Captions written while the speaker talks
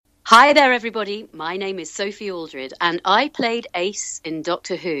Hi there, everybody. My name is Sophie Aldred, and I played Ace in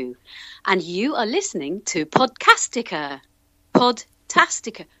Doctor Who. And you are listening to Podcastica.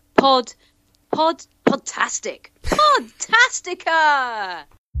 Podtastica. Podtastic. Podtastica!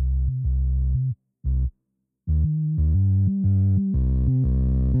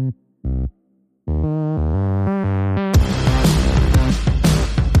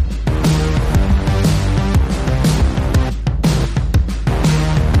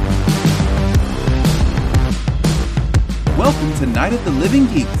 Welcome to Night of the Living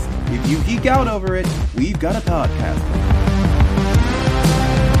Geeks. If you geek out over it, we've got a podcast.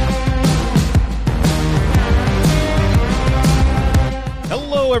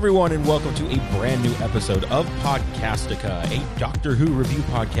 Hello, everyone, and welcome to a brand new episode of Podcastica, a Doctor Who review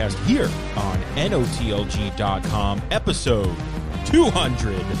podcast here on NOTLG.com, episode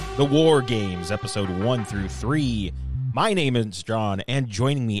 200, The War Games, episode 1 through 3. My name is John, and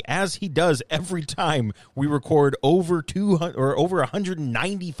joining me, as he does every time we record over 200 or over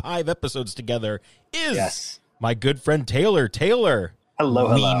 195 episodes together, is my good friend Taylor. Taylor,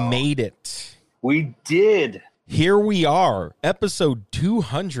 hello. We made it. We did. Here we are, episode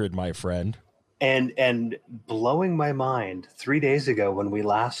 200, my friend. And blowing my mind, 3 days ago when we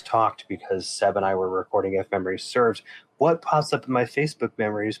last talked, because Seb and I were recording If Memory Serves, what pops up in my Facebook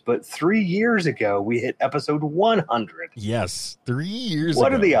memories, but 3 years ago, we hit episode 100. Yes, 3 years ago.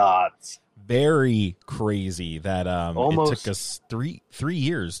 What are the odds? Very crazy that almost it took us three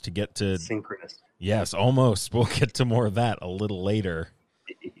years to get to... Synchronous. Yes, almost. We'll get to more of that a little later.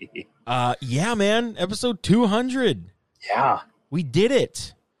 Yeah, man, episode 200. Yeah. We did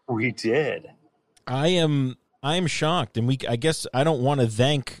it. We did. I am shocked, and I guess I don't want to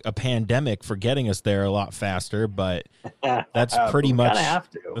thank a pandemic for getting us there a lot faster, but that's pretty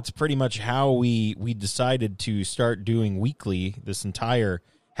much how we decided to start doing weekly this entire.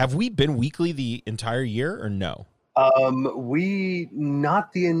 Have we been weekly the entire year or no? We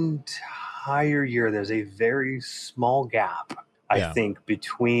not the entire year. There's a very small gap, I think,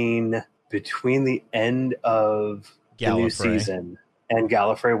 between the end of the new season and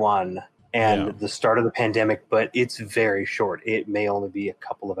Gallifrey 1 and the start of the pandemic, but it's very short. It may only be a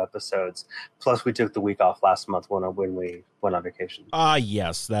couple of episodes. Plus, we took the week off last month when we went on vacation.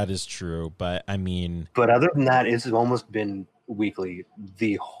 Yes, that is true. But I mean... But other than that, it's almost been weekly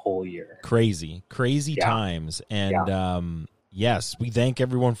the whole year. Crazy times. And yes, we thank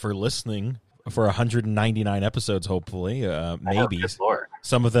everyone for listening for 199 episodes, hopefully. Maybe.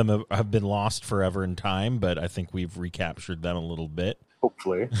 Some of them have been lost forever in time, but I think we've recaptured them a little bit.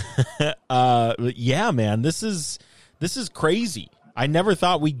 Hopefully. Yeah, man, this is crazy. I never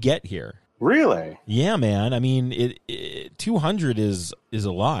thought we'd get here. Really? Yeah, man. I mean, 200 is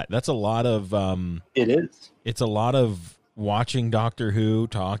a lot. That's a lot of... it is. It's a lot of watching Doctor Who,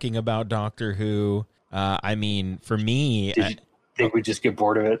 talking about Doctor Who. I mean, for me... Did you think we'd just get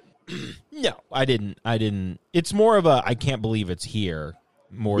bored of it? No, I didn't. It's more of a I can't believe it's here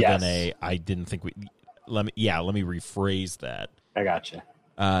more than a I didn't think we... Let me rephrase that. I gotcha.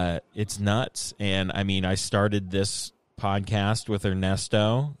 It's nuts. And I mean, I started this podcast with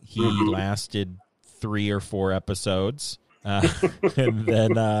Ernesto. He lasted 3 or 4 episodes. And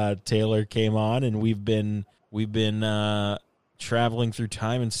then Taylor came on, and we've been traveling through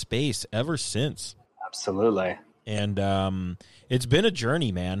time and space ever since. Absolutely. And it's been a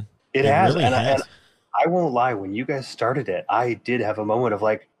journey, man. It has. Really and I won't lie, when you guys started it, I did have a moment of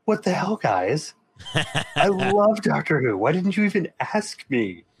like, what the hell, guys? I love Doctor Who. Why didn't you even ask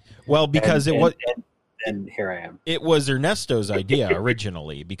me? Well, because and here I am. It was Ernesto's idea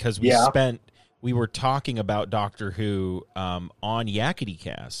originally, because we were talking about Doctor Who on Yakety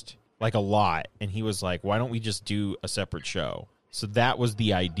Cast like a lot, and he was like, "Why don't we just do a separate show?" So that was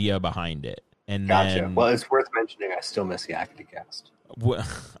the idea behind it. And gotcha. Then, well, it's worth mentioning, I still miss Yakety Cast. Well,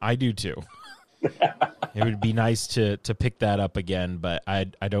 I do too. It would be nice to pick that up again, but I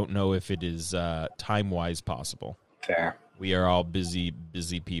don't know if it is time-wise possible. Fair. We are all busy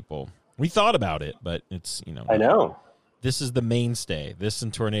people. We thought about it, but it's, I know. This is the mainstay. This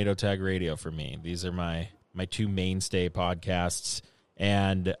and Tornado Tag Radio for me. These are my two mainstay podcasts.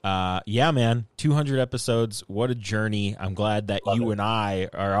 And yeah, man, 200 episodes. What a journey. I'm glad that you and I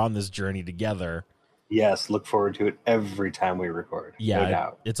are on this journey together. Yes, look forward to it every time we record. Yeah, no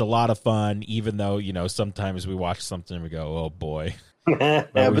doubt. It's a lot of fun, even though, sometimes we watch something and we go, oh, boy.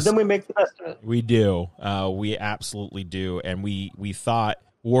 But then we make the best of it. We do. We absolutely do. And we thought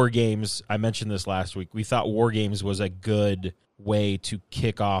War Games, I mentioned this last week, we thought War Games was a good way to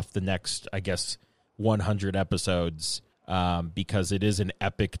kick off the next, I guess, 100 episodes, because it is an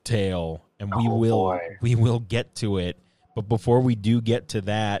epic tale, and we will get to it. But before we do get to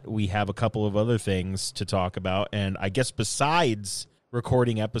that, we have a couple of other things to talk about. And I guess besides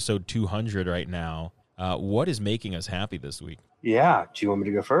recording episode 200 right now, what is making us happy this week? Yeah. Do you want me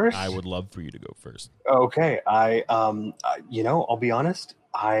to go first? I would love for you to go first. Okay. I'll be honest.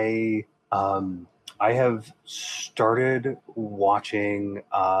 I have started watching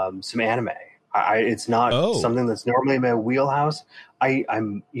some anime. It's not something that's normally in my wheelhouse.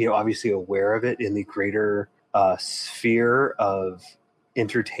 I'm obviously aware of it in the greater sphere of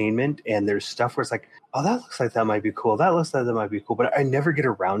entertainment, and there's stuff where it's like, oh, that looks like that might be cool. That looks like that might be cool, but I never get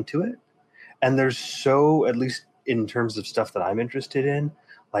around to it. And there's at least in terms of stuff that I'm interested in,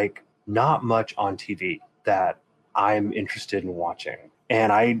 like not much on TV that I'm interested in watching.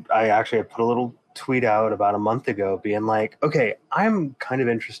 And I actually put a little tweet out about a month ago being like, okay, I'm kind of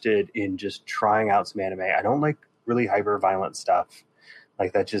interested in just trying out some anime. I don't like really hyper violent stuff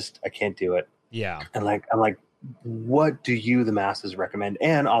like that. I can't do it. Yeah. And I'm like, what do you, the masses, recommend?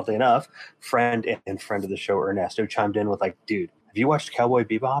 And oddly enough, friend of the show, Ernesto, chimed in with like, dude, have you watched Cowboy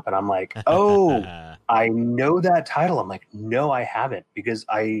Bebop? And I'm like, oh, I know that title. I'm like, no, I haven't, because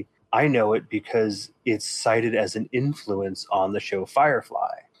I know it because it's cited as an influence on the show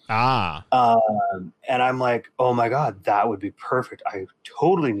Firefly. And I'm like, oh my God, that would be perfect. I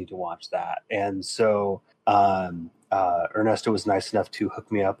totally need to watch that. And so Ernesto was nice enough to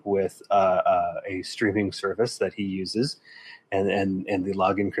hook me up with a streaming service that he uses, and the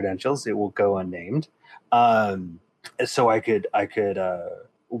login credentials. It will go unnamed. So I could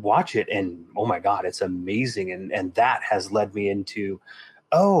watch it, and oh my God, it's amazing. And that has led me into,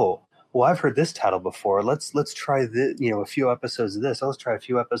 well, I've heard this title before. Let's try this, a few episodes of this. Let's try a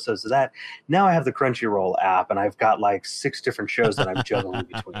few episodes of that. Now I have the Crunchyroll app, and I've got like 6 different shows that I'm juggling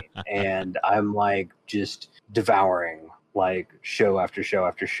between, and I'm like just devouring like show after show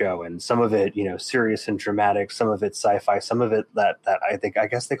after show. And some of it, serious and dramatic. Some of it sci-fi. Some of it that I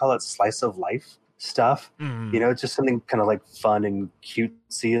guess they call it slice of life stuff. Mm-hmm. It's just something kind of like fun and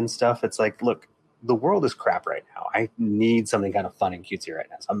cutesy and stuff. It's like, look, the world is crap right now. I need something kind of fun and cutesy right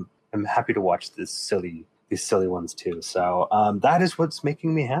now. So I'm happy to watch these silly ones too. So that is what's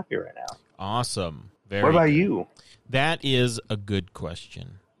making me happy right now. Awesome. Very what about good. you? That is a good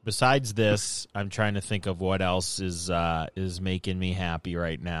question. Besides this, I'm trying to think of what else is making me happy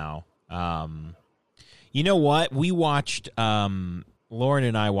right now. You know what? We watched Lauren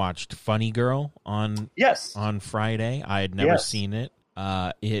and I watched Funny Girl on Friday. I had never seen it.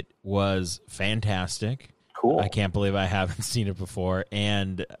 It was fantastic. Cool. I can't believe I haven't seen it before.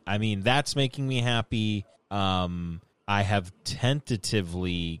 And I mean, that's making me happy. I have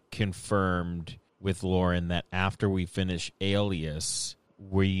tentatively confirmed with Lauren that after we finish Alias,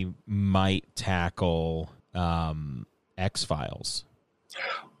 we might tackle X-Files.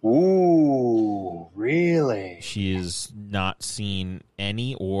 Ooh, really? She has not seen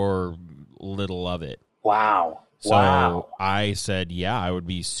any or little of it. Wow. So I said, yeah, I would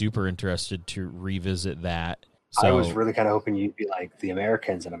be super interested to revisit that. So, I was really kind of hoping you'd be like The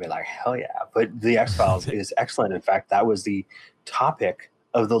Americans, and I'd be like, hell yeah. But The X-Files is excellent. In fact, that was the topic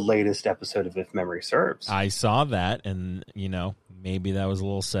of the latest episode of If Memory Serves. I saw that, and, maybe that was a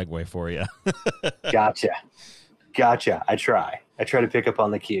little segue for you. Gotcha. I try to pick up on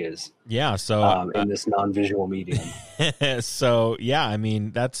the cues. Yeah, so in this non-visual medium. So, yeah, I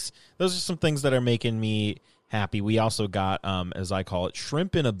mean, those are some things that are making me happy. We also got, as I call it,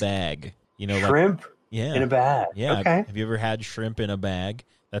 shrimp in a bag. Shrimp in a bag. Yeah. Okay. Have you ever had shrimp in a bag?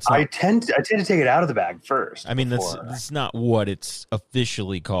 I tend to take it out of the bag first. I mean, that's not what it's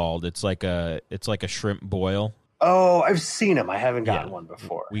officially called. It's like a shrimp boil. Oh, I've seen them. I haven't gotten one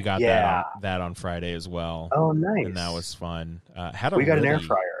before. We got that on Friday as well. Oh, nice. And that was fun. We got an air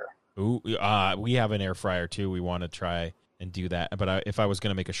fryer. Ooh, we have an air fryer too. We want to try and do that. But if I was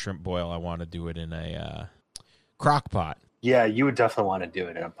going to make a shrimp boil, I want to do it in a crock pot. Yeah, you would definitely want to do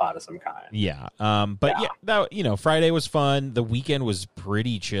it in a pot of some kind. Yeah. Friday was fun. The weekend was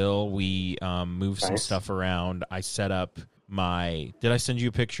pretty chill. We moved some stuff around. I set up did I send you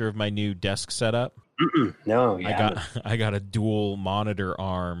a picture of my new desk setup? No, I got a dual monitor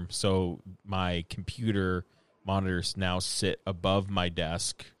arm, so my computer monitors now sit above my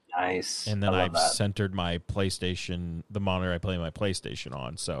desk. Nice. And then I've centered my PlayStation, the monitor I play my PlayStation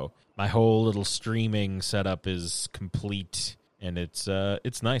on. So my whole little streaming setup is complete, and it's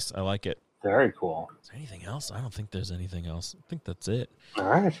nice. I like it. Very cool. Is there anything else? I don't think there's anything else. I think that's it. All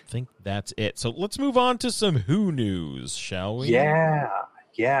right. I think that's it. So let's move on to some Who news, shall we? Yeah.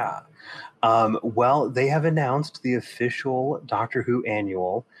 Well, they have announced the official Doctor Who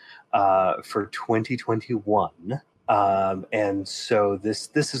annual for 2021. And so this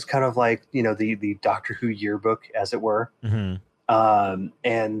is kind of like, the Doctor Who yearbook, as it were. Mm-hmm.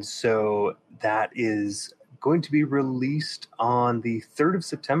 And so that is going to be released on the 3rd of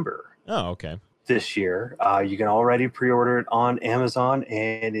September. Oh, okay. This year. You can already pre-order it on Amazon,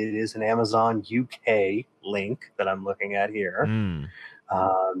 and it is an Amazon UK link that I'm looking at here.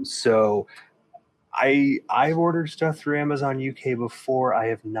 So I've ordered stuff through Amazon UK before. I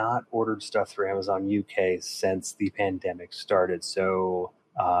have not ordered stuff through Amazon UK since the pandemic started. So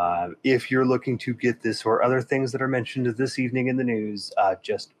if you're looking to get this or other things that are mentioned this evening in the news,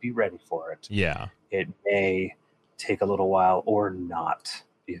 just be ready for it. Yeah. It may take a little while or not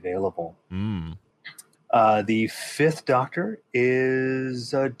be available. The 5th Doctor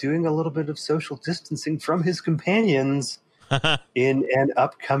is doing a little bit of social distancing from his companions in an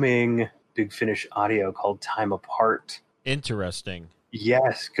upcoming Big Finish audio called Time Apart. Interesting.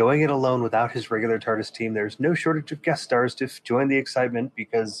 Yes, going it alone without his regular TARDIS team. There's no shortage of guest stars to join the excitement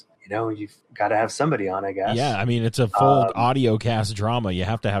because, you've got to have somebody on, I guess. Yeah, I mean, it's a full audio cast drama. You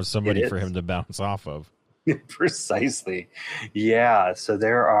have to have somebody for him to bounce off of. Precisely. Yeah, so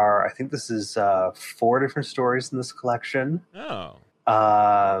there are, I think this is 4 different stories in this collection. Oh.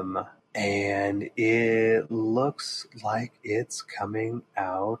 And it looks like it's coming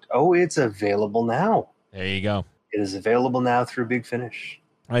out. Oh, it's available now. There you go. It is available now through Big Finish.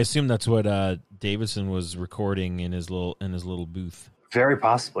 I assume that's what Davison was recording in his little booth. Very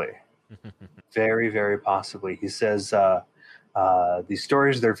possibly. Very, very possibly. He says these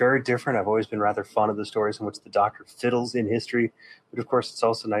stories, they're very different. I've always been rather fond of the stories in which the Doctor fiddles in history, but of course it's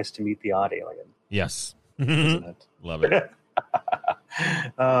also nice to meet the odd alien. Yes. Isn't it? Love it.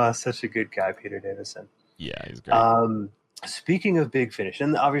 Such a good guy, Peter Davison. Yeah, he's great. Speaking of Big Finish,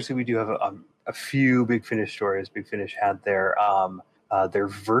 and obviously we do have a few Big Finish stories. Big Finish had their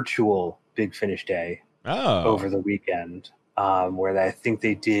virtual Big Finish Day over the weekend, where I think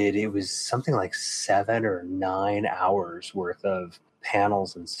they did, it was something like 7 or 9 hours worth of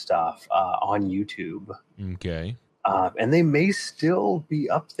panels and stuff on YouTube. Okay. And they may still be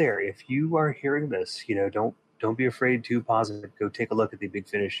up there. If you are hearing this, don't be afraid to pause it. Go take a look at the Big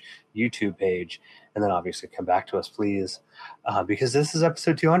Finish YouTube page, and then obviously come back to us, please, because this is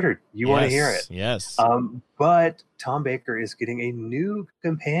episode 200. You want to hear it. Yes. But Tom Baker is getting a new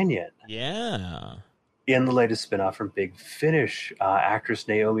companion. Yeah. In the latest spinoff from Big Finish, actress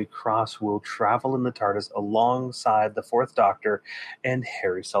Naomi Cross will travel in the TARDIS alongside the 4th Doctor and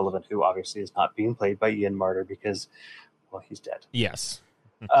Harry Sullivan, who obviously is not being played by Ian Marter because, well, he's dead. Yes.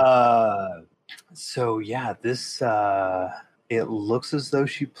 So yeah, this it looks as though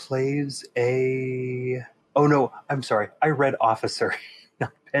she plays a. Oh no, I'm sorry. I read officer,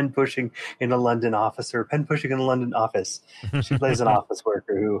 not pen pushing in a London officer. Pen pushing in a London office. She plays an office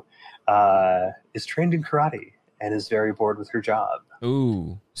worker who is trained in karate and is very bored with her job.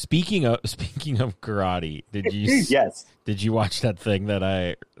 Ooh, speaking of karate, did you yes? Did you watch that thing that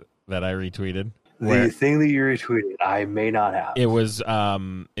I retweeted? The thing that you retweeted, I may not have. It was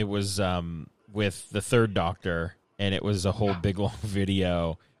with the 3rd Doctor, and it was a whole big long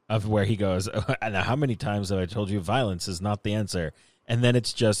video of where he goes, "Now, how many times have I told you violence is not the answer?" And then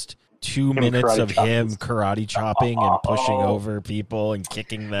it's just 2 minutes of him karate chopping and pushing over people and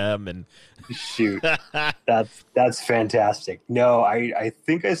kicking them. And shoot, that's fantastic. No, I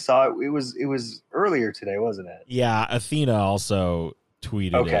think I saw it. It was earlier today, wasn't it? Yeah, Athena also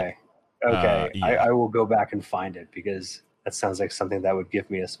tweeted it. Okay, yeah. I will go back and find it because that sounds like something that would give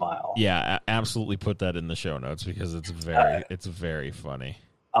me a smile. Yeah, absolutely put that in the show notes because it's very funny.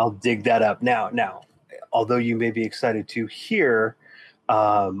 I'll dig that up. Now, although you may be excited to hear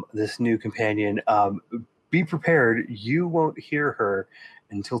this new companion, be prepared. You won't hear her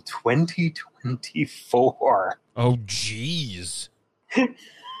until 2024. Oh, jeez.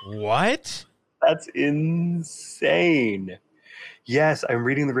 What? That's insane. Yes, I'm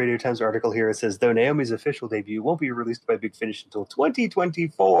reading the Radio Times article here. It says, though Naomi's official debut won't be released by Big Finish until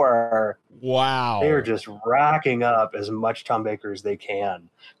 2024. Wow. They're just racking up as much Tom Baker as they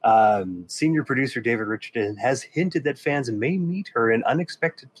can. Senior producer David Richardson has hinted that fans may meet her in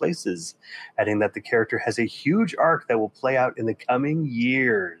unexpected places, adding that the character has a huge arc that will play out in the coming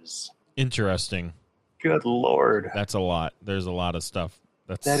years. Interesting. Good Lord. That's a lot. There's a lot of stuff.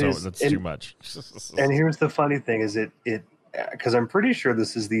 That's too much. And here's the funny thing is it because I'm pretty sure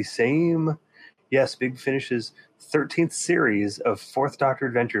this is the same, yes, Big Finish's 13th series of 4th Doctor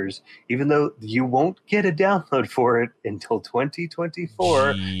Adventures, even though you won't get a download for it until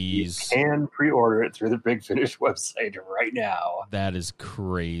 2024. Jeez. You can pre-order it through the Big Finish website right now. That is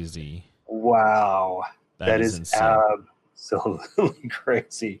crazy. Wow. That is insane. absolutely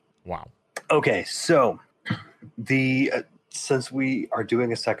crazy. Wow. Okay, so Since we are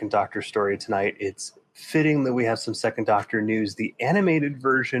doing a Second Doctor story tonight, it's fitting that we have some Second Doctor news. The animated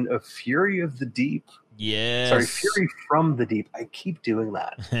version of Fury of the Deep. Yes. Sorry, Fury from the Deep. I keep doing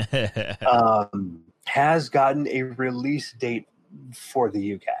that. Has gotten a release date for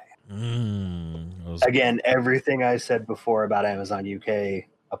the UK. Again, everything I said before about Amazon UK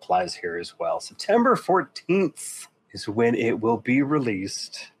applies here as well. September 14th is when it will be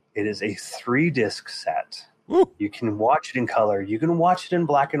released. It is a 3-disc set. Woo. You can watch it in color. You can watch it in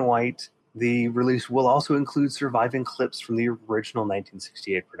black and white. The release will also include surviving clips from the original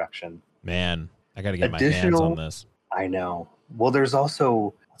 1968 production. Man, I got to get my hands on this. I know. Well, there's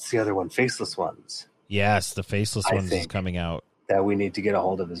also, what's the other one? Faceless Ones. Yes, the Faceless Ones is coming out. That we need to get a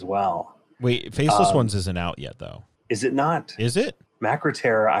hold of as well. Wait, Faceless Ones isn't out yet, though. Is it not? Is it?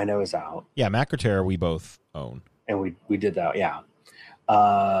 Macroterra, I know, is out. Yeah, Macroterra we both own. And we did that, yeah.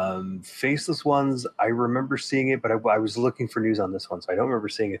 Faceless Ones, I remember seeing it, but I was looking for news on this one, so I don't remember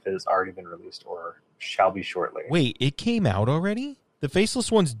seeing if it has already been released or shall be shortly. Wait, it came out already? The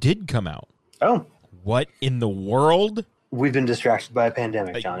Faceless Ones did come out. Oh. What in the world? We've been distracted by a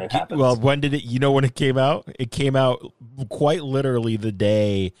pandemic, John. It happens. Well, when did it? You know when it came out? It came out quite literally the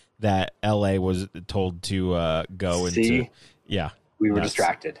day that LA was told to go into. Yeah, we were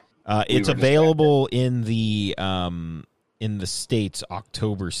distracted. It's available in the States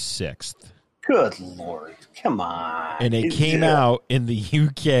October 6th. Good Lord, come on! And it came out in the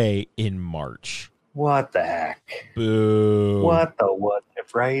UK in March. What the heck? Boo! What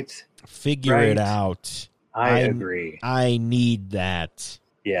if? Right? Figure it out. I agree. I need that.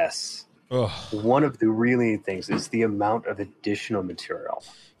 Yes. Ugh. One of the really things is the amount of additional material.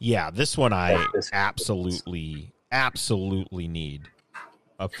 Yeah, this one I absolutely need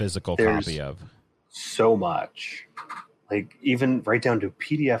a physical copy of. So much. Like, even right down to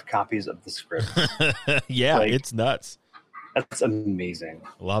PDF copies of the script. Yeah, it's nuts. That's amazing.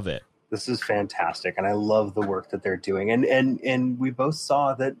 Love it. This is fantastic, and I love the work that they're doing. And we both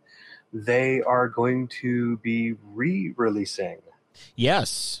saw that they are going to be re-releasing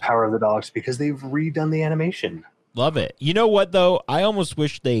Power of the Daleks because they've redone the animation. Love it. You know what, though? I almost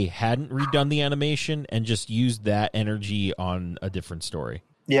wish they hadn't redone the animation and just used that energy on a different story.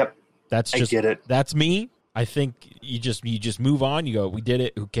 Yep. I get it. That's me. I think you just move on. You go, we did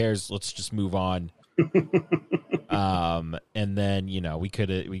it. Who cares? Let's just move on. And then, we could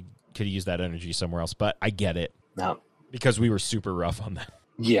have used that energy somewhere else, but I get it. No. Because we were super rough on that.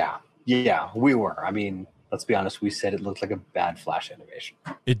 Yeah, we were. I mean, let's be honest. We said it looked like a bad Flash animation.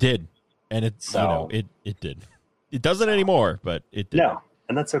 It did. And it did. It doesn't anymore, but it did. No,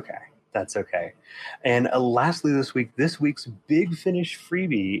 and that's okay. That's okay. And lastly this week's Big Finish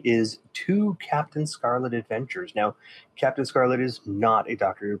freebie is 2 Captain Scarlet adventures. Now, Captain Scarlet is not a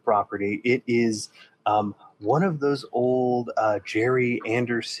Doctor Who property. It is one of those old Jerry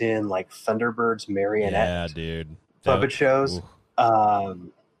Anderson, like Thunderbirds marionette puppet shows.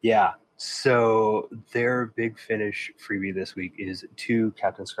 Yeah. So their Big Finish freebie this week is 2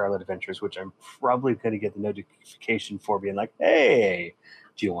 Captain Scarlet adventures, which I'm probably going to get the notification for, being like, hey,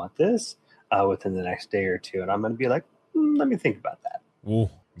 do you want this? Within the next day or two. And I'm going to be like, let me think about that. Ooh,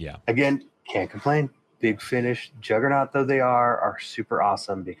 yeah. Again, can't complain. Big Finish, juggernaut though they are super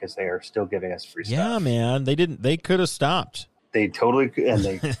awesome because they are still giving us free stuff. Yeah, man. They could have stopped. They totally could, and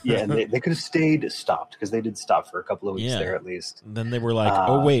they could have stayed stopped because they did stop for a couple of weeks there at least. And then they were like,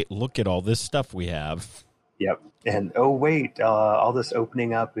 oh wait, look at all this stuff we have. Yep. And oh wait, all this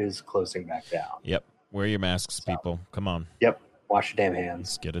opening up is closing back down. Yep. Wear your masks, people. Come on. Yep. Wash your damn hands.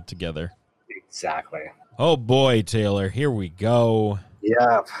 Let's get it together. Exactly. Oh boy, Taylor, here we go.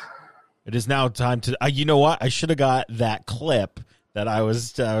 Yep. It is now time to. You know what? I should have got that clip that I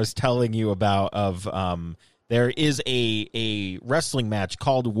was telling you about. Of there is a wrestling match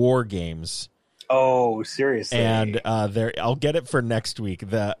called War Games. Oh, seriously? And I'll get it for next week.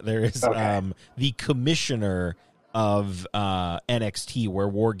 There is the commissioner of NXT, where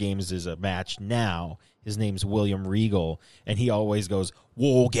War Games is a match now. His name's William Regal, and he always goes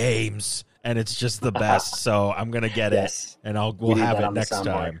War Games, and it's just the best. So I'm gonna get it, and we'll have it next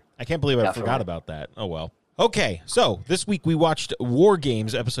time. I can't believe I forgot about that. Oh well. Okay, so this week we watched War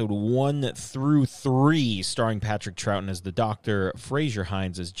Games episode 1 through 3, starring Patrick Troughton as the Doctor, Fraser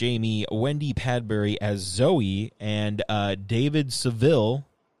Hines as Jamie, Wendy Padbury as Zoe, and David Seville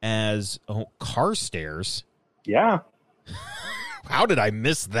as Carstairs. Yeah. How did I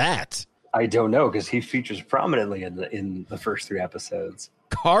miss that? I don't know, because he features prominently in the first 3 episodes.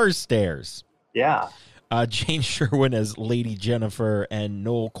 Carstairs. Yeah. Jane Sherwin as Lady Jennifer, and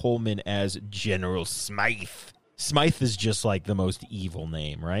Noel Coleman as General Smythe. Smythe is just like the most evil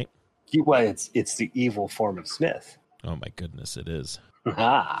name, right? Well, it's the evil form of Smith. Oh my goodness, it is. It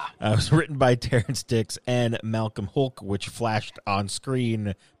was written by Terrence Dicks and Malcolm Hulk, which flashed on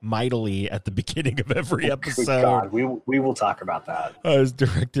screen mightily at the beginning of every episode. Good God, we will talk about that. It was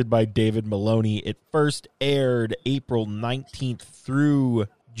directed by David Maloney. It first aired April 19th through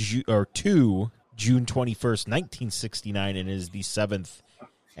June 21st, 1969, and is the 7th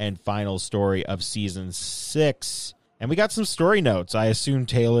and final story of season 6. And we got some story notes. I assume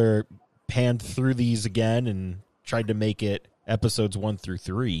Taylor panned through these again and tried to make it episodes 1 through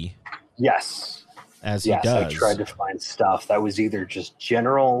 3. Yes. As he does. I tried to find stuff that was either just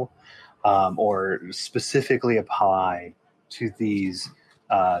general or specifically apply to these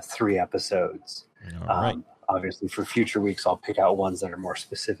 3 episodes. All right. Obviously, for future weeks, I'll pick out ones that are more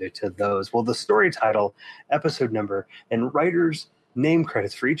specific to those. Well, the story title, episode number, and writer's name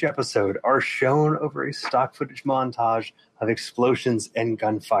credits for each episode are shown over a stock footage montage of explosions and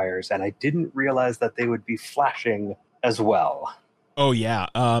gunfires, and I didn't realize that they would be flashing as well. Oh yeah,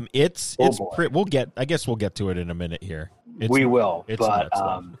 we'll get to it in a minute here. We will, but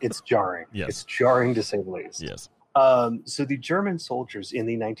it's jarring. Yes. It's jarring to say the least. Yes. So the German soldiers in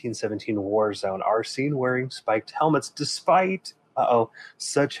the 1917 war zone are seen wearing spiked helmets, despite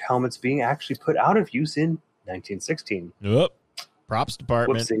such helmets being actually put out of use in 1916. Yep. Props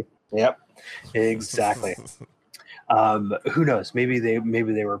department. Whoopsie. Yep. Exactly. Who knows? Maybe they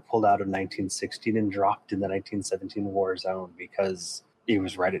were pulled out of 1916 and dropped in the 1917 war zone because it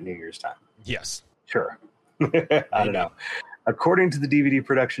was right at New Year's time. Yes. Sure. I don't know. According to the DVD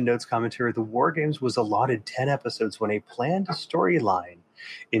production notes commentary, the War Games was allotted 10 episodes when a planned storyline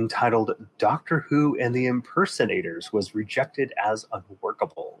entitled Doctor Who and the Impersonators was rejected as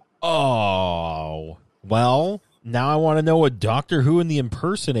unworkable. Oh, well, now I want to know what Doctor Who and the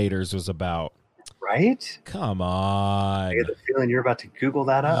Impersonators was about. Right? Come on. I get the feeling you're about to Google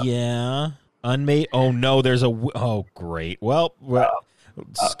that up. Yeah. Unmade. Oh, no, oh, great. Well,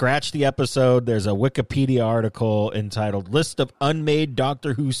 scratch the episode. There's a Wikipedia article entitled List of Unmade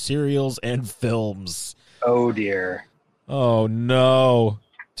Doctor Who Serials and Films. Oh, dear. Oh, no.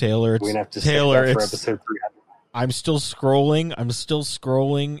 Taylor, we're going to have to Taylor, save that for episode 300. I'm still scrolling.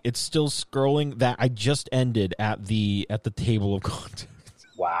 It's still scrolling. That I just ended at the table of contents.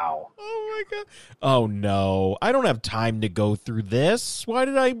 Wow. Oh, my God. Oh, no. I don't have time to go through this. Why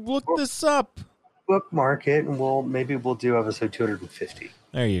did I look this up? Bookmark it, and maybe we'll do episode 250.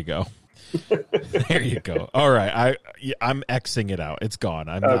 There you go. There you go. All right. I'm Xing it out. It's gone.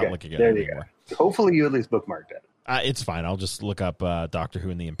 I'm not looking at it anymore. Go. Hopefully you at least bookmarked it. It's fine. I'll just look up Doctor Who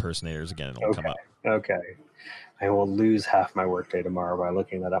and the Impersonators again, and it'll come up. Okay. I will lose half my workday tomorrow by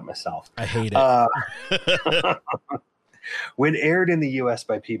looking that up myself. I hate it. When aired in the U.S.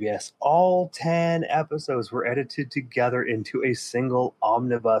 by PBS, all 10 episodes were edited together into a single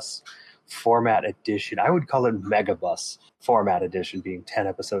omnibus format edition. I would call it Megabus format edition, being 10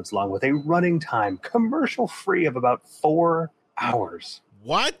 episodes long with a running time commercial free of about 4 hours.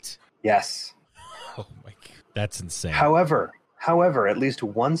 What? Yes. Oh my God. That's insane. However, at least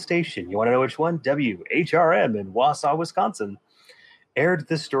one station, you want to know which one? WHRM in Wausau, Wisconsin, aired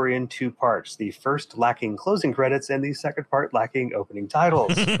this story in 2 parts. The first lacking closing credits and the second part lacking opening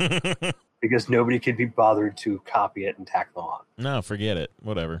titles. Because nobody could be bothered to copy it and tack them on. No, forget it.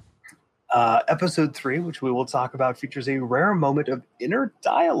 Whatever. Episode 3, which we will talk about, features a rare moment of inner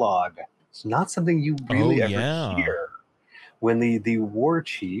dialogue. It's not something you really hear. When the war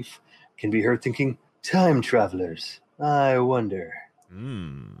chief can be heard thinking, time travelers, I wonder.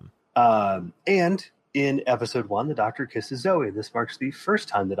 And in episode 1, the Doctor kisses Zoe. This marks the first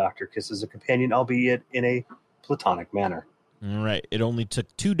time the Doctor kisses a companion, albeit in a platonic manner. All right. It only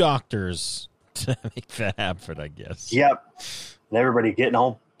took 2 doctors to make that happen, I guess. Yep. And everybody getting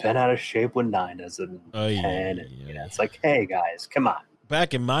all bent out of shape when 9 does it. It's like, hey, guys, come on.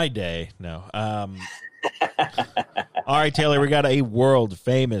 Back in my day, no. All right, Taylor, we got a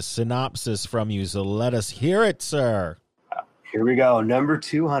world-famous synopsis from you, so let us hear it, sir. Here we go. Number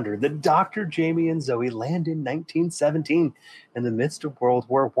 200. The Doctor, Jamie, and Zoe land in 1917 in the midst of World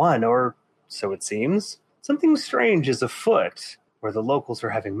War I, or so it seems. Something strange is afoot, where the locals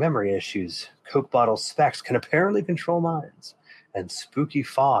are having memory issues. Coke bottle specs can apparently control minds, and spooky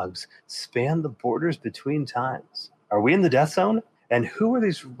fogs span the borders between times. Are we in the death zone? And who are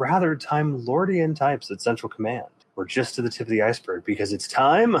these rather Time Lordian types at Central Command? We're just to the tip of the iceberg because it's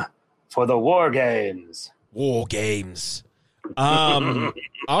time for the War Games. War Games. All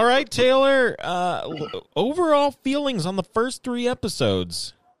right, Taylor. Overall feelings on the first 3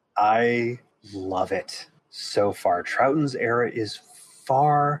 episodes. I love it so far. Troughton's era is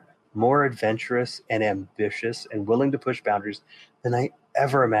far more adventurous and ambitious and willing to push boundaries than I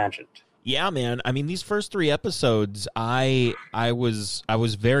ever imagined. Yeah, man. I mean, these first 3 episodes, I was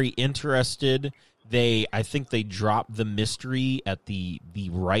very interested. I think they dropped the mystery at the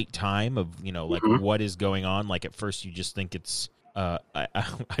right time of, like what is going on. Like at first you just think it's I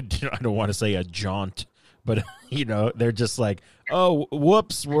don't want to say a jaunt, but they're just like, oh,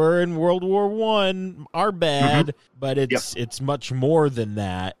 whoops, we're in World War I, our bad. But it's much more than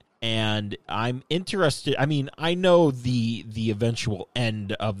that. And I'm interested. I mean, I know the eventual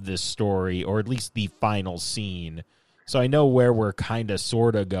end of this story, or at least the final scene. So I know where we're kind of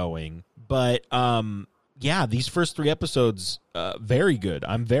sort of going. But yeah, these first 3 episodes, very good.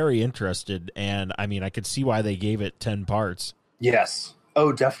 I'm very interested. And I mean, I could see why they gave it 10 parts. Yes.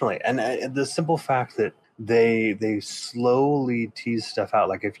 Oh, definitely. And the simple fact that they slowly tease stuff out.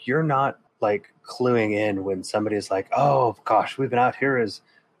 Like if you're not like cluing in when somebody's like, oh gosh, we've been out here as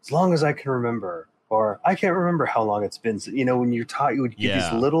long as I can remember, or I can't remember how long it's been. When you're taught, you would get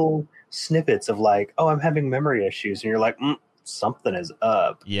these little snippets of like, oh, I'm having memory issues. And you're like, something is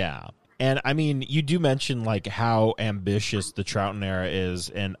up. Yeah. And I mean, you do mention like how ambitious the Troughton era is.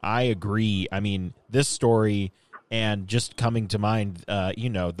 And I agree. I mean, this story and just coming to mind,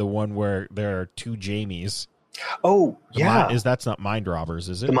 the one where there are 2 Jamies. Oh, yeah. That's not Mind Robbers,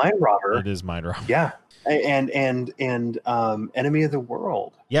 is it? The Mind Robber. It is Mind Robber. Yeah. And Enemy of the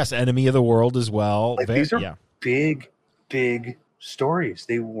World. Yes, Enemy of the World as well. Like, these are big stories.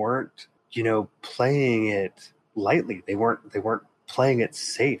 They weren't, playing it lightly. They weren't playing it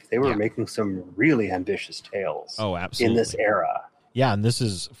safe. They were making some really ambitious tales. Oh, absolutely. In this era. Yeah, and this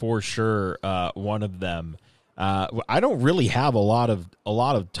is for sure one of them. I don't really have a lot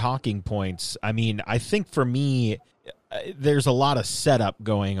of talking points. I mean, I think for me, there's a lot of setup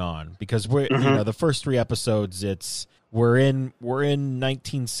going on because we're the first 3 episodes we're in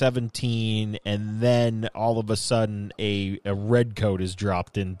 1917 and then all of a sudden a redcoat is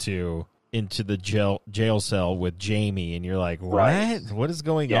dropped into the jail cell with Jamie and you're like, what is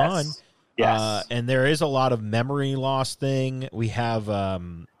going on? Yes. And there is a lot of memory loss thing. We have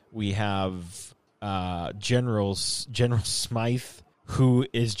General Smythe, who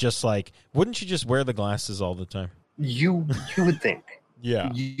is just like, wouldn't you just wear the glasses all the time? You would think.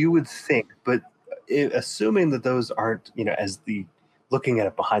 Yeah. You would think, but assuming that those aren't, looking at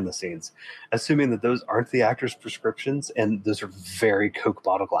it behind the scenes, assuming that those aren't the actor's prescriptions, and those are very Coke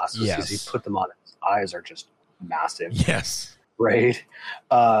bottle glasses, because he put them on, his eyes are just massive. Yes. Right?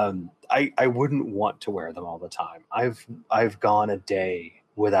 I wouldn't want to wear them all the time. I've gone a day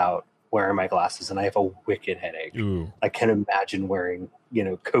without wearing my glasses, and I have a wicked headache. Ooh. I can't imagine wearing,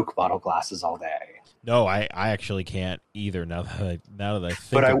 Coke bottle glasses all day. No, I actually can't either. Now that I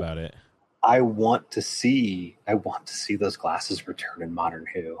think about it, I want to see those glasses return in Modern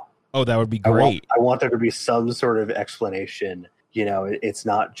Who. Oh, that would be great. I want there to be some sort of explanation. It's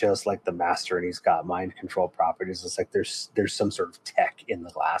not just like the Master and he's got mind control properties. It's like there's some sort of tech in the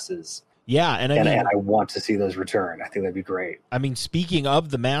glasses. Yeah, and I want to see those return. I think that'd be great. I mean, speaking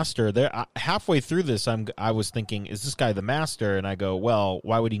of the Master, there halfway through this, I was thinking, is this guy the Master? And I go, well,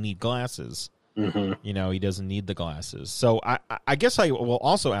 why would he need glasses? Mm-hmm. He doesn't need the glasses. So I guess I will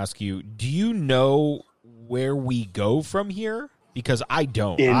also ask you, do you know where we go from here? Because I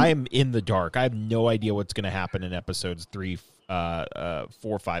don't. I'm in the dark. I have no idea what's going to happen in episodes 3, 4,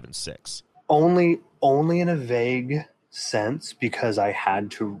 5, and 6. Only in a vague sense, because I had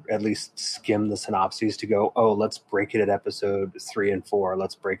to at least skim the synopses to go, oh, let's break it at episode 3 and 4.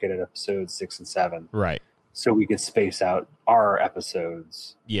 Let's break it at episodes 6 and 7. Right. So we could space out our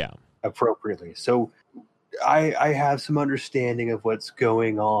episodes. Yeah. Appropriately. So I have some understanding of what's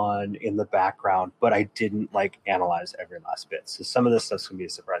going on in the background, but I didn't analyze every last bit. So some of this stuff's gonna be a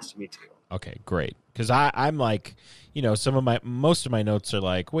surprise to me too. Okay, great. Because I'm like, most of my notes are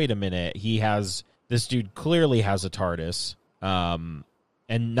like, wait a minute, this dude clearly has a TARDIS, and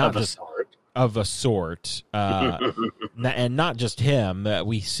not just of a sort, and not just him.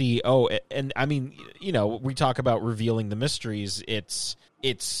 We see. Oh, and I mean, we talk about revealing the mysteries. It's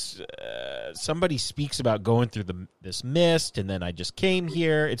somebody speaks about going through this mist, and then I just came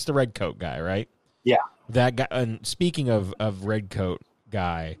here. It's the Redcoat guy, right? Yeah, that guy. And speaking of Redcoat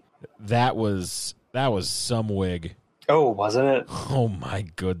guy, that was some wig. Oh, wasn't it? Oh my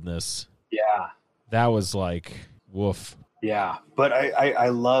goodness. Yeah, that was like woof. Yeah, but I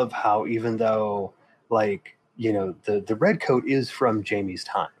love how, even though the Redcoat is from Jamie's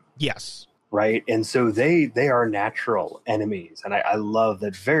time. Yes. Right, and so they are natural enemies, and I love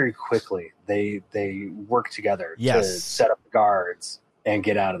that very quickly they work together to set up the guards and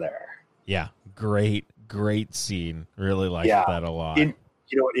get out of there. Yeah, great scene. Really like that a lot. In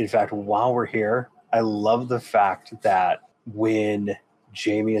fact, while we're here, I love the fact that when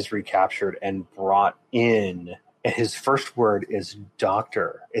Jamie is recaptured and brought in, and his first word is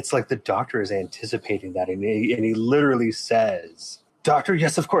doctor. It's like the doctor is anticipating that, and he literally says, "Doctor,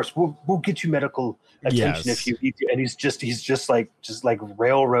 yes, of course, we'll get you medical attention if you need to." And he's just like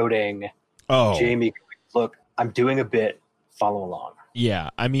railroading Jamie. Look, I'm doing a bit. Follow along. Yeah,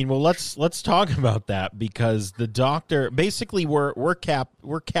 I mean, well, let's talk about that, because the doctor, basically we're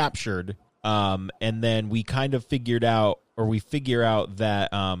captured, and then we kind of figure out that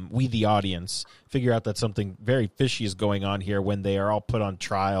we, the audience, figure out that something very fishy is going on here when they are all put on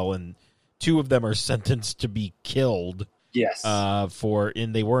trial, and two of them are sentenced to be killed. Yes.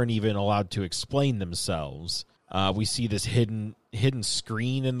 And they weren't even allowed to explain themselves. We see this hidden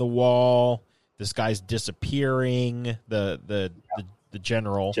screen in the wall. This guy's disappearing. The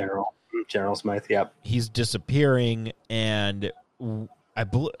general Smythe. Yep. He's disappearing, and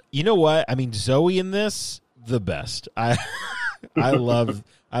you know what? I mean, Zoe in this, the best. I love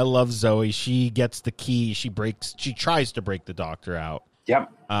Zoe. She gets the key. She tries to break the doctor out. Yep.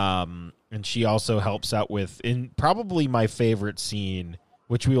 And she also helps out in probably my favorite scene,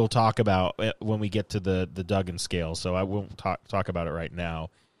 which we will talk about when we get to the Duggan scale. So I won't talk about it right now.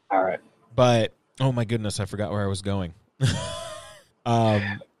 All right. But oh my goodness, I forgot where I was going.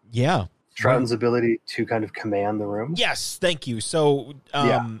 Yeah. Troughton's ability to kind of command the room. Yes, thank you. So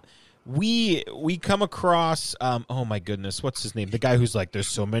we come across oh my goodness, what's his name? The guy who's like, there's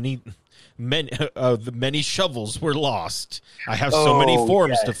so many shovels were lost. I have so many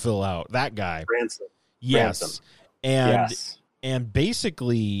forms to fill out. That guy. Ransom. Yes. And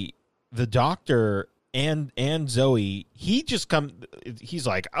basically the doctor and Zoe, he's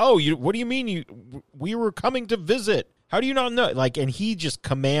like, "Oh, what do you mean we were coming to visit? How do you not know?" Like, and he just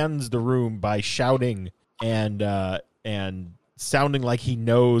commands the room by shouting and sounding like he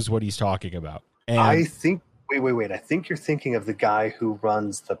knows what he's talking about. And I think wait. I think you're thinking of the guy who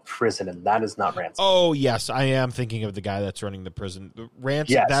runs the prison, and that is not Ransom. Oh, yes, I am thinking of the guy that's running the prison.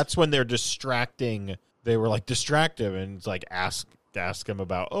 Ransom, yes. That's when they're distracting. They were like, distract him, and it's like, ask him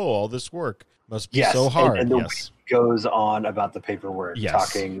about, all this work must be so hard. And the week goes on about the paperwork,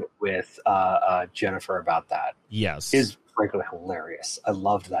 talking with Jennifer about that. Yes. Is frankly hilarious. I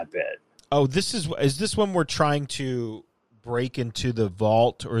loved that bit. Oh, is this when we're trying to break into the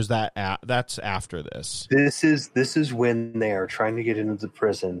vault, or is that's after this? This is when they are trying to get into the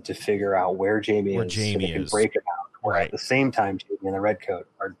prison to figure out where Jamie is, so they can break it out. Right. At the same time, Jamie and the Redcoat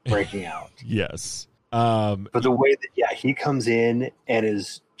are breaking out. Yes. But the way that he comes in and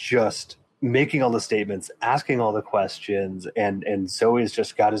is just making all the statements, asking all the questions, and Zoe's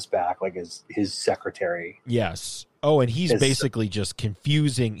just got his back like his secretary. Yes. Oh, and he's basically just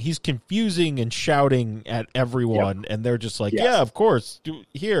confusing. He's confusing and shouting at everyone, and they're just like, "Yeah, of course.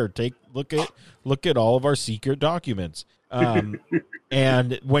 Here, look at all of our secret documents."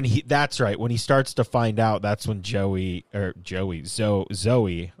 And when he starts to find out, that's when Zoe. Oh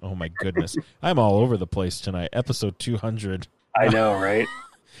my goodness, I'm all over the place tonight. Episode 200. I know, right?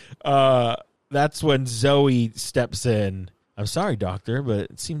 That's when Zoe steps in. I'm sorry, Doctor, but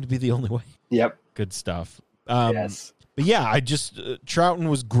it seemed to be the only way. Yep. Good stuff. Yes. But yeah, Troughton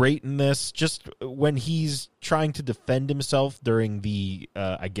was great in this. Just when he's trying to defend himself during the,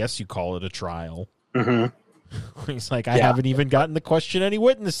 I guess you call it a trial. Mm-hmm. He's like, I haven't even gotten to question any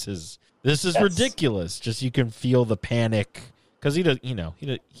witnesses. This is ridiculous. Just you can feel the panic because he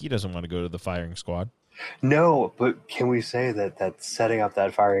doesn't want to go to the firing squad. No, but can we say that setting up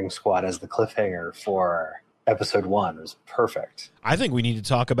that firing squad as the cliffhanger for episode 1 was perfect? I think we need to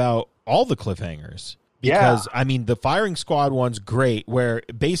talk about all the cliffhangers. Because, I mean, the firing squad one's great, where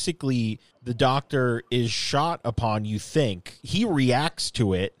basically the doctor is shot upon, you think. He reacts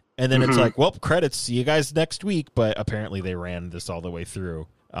to it, and then it's like, well, credits, see you guys next week. But apparently they ran this all the way through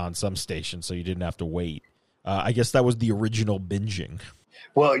on some station, so you didn't have to wait. I guess that was the original binging.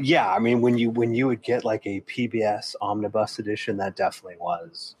 Well, yeah, I mean, when you would get like a PBS omnibus edition, that definitely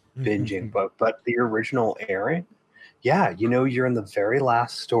was binging. But the original airing, you're in the very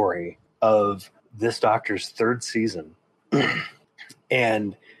last story of this doctor's 3rd season,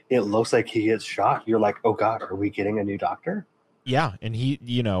 and it looks like he gets shot. You're like, oh God, are we getting a new doctor? Yeah, and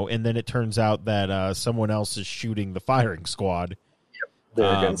and then it turns out that someone else is shooting the firing squad. Yep,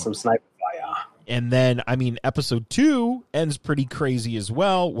 they're getting some sniper fire. And then, I mean, episode 2 ends pretty crazy as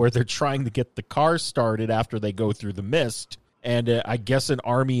well, where they're trying to get the car started after they go through the mist, and I guess an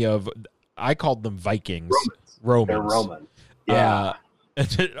army of, I called them Vikings. Romans. They're Roman. Yeah.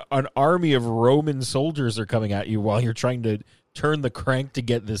 An army of Roman soldiers are coming at you while you're trying to turn the crank to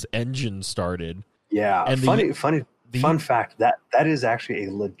get this engine started. Yeah, and fun fact, that is actually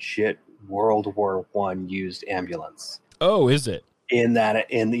a legit World War I used ambulance. Oh, is it? in that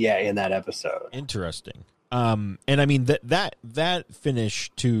episode. Interesting. And I mean that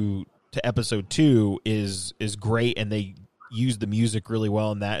finish to episode 2 is great, and they use the music really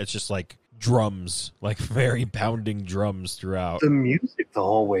well in that. It's just like drums, like very pounding drums throughout. The music the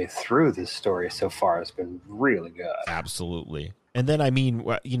whole way through this story so far has been really good. Absolutely. And then, I mean,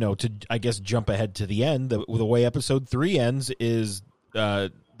 you know, to, I guess, jump ahead to the end, the way episode 3 ends is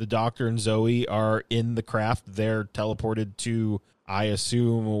the Doctor and Zoe are in the craft. They're teleported to, I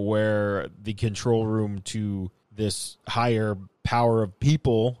assume, where the control room to this higher power of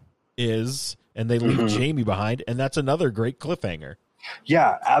people is, and they leave Jamie behind, and that's another great cliffhanger.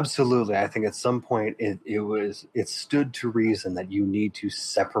 Yeah, absolutely. I think at some point it stood to reason that you need to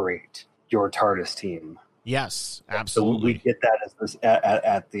separate your TARDIS team. Yes, absolutely. So we get that as this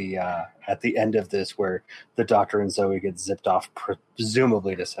at the end of this, where the Doctor and Zoe get zipped off,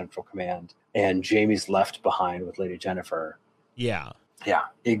 presumably to Central Command, and Jamie's left behind with Lady Jennifer. Yeah,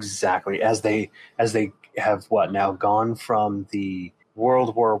 exactly. As they have now gone from the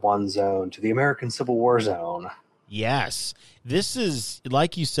World War I zone to the American Civil War zone. Yes, this is,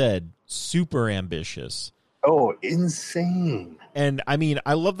 like you said, super ambitious. Oh, insane. And I mean,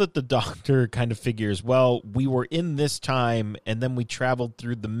 I love that the Doctor kind of figures, well, we were in this time and then we traveled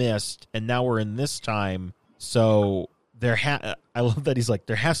through the mist and now we're in this time. So I love that he's like,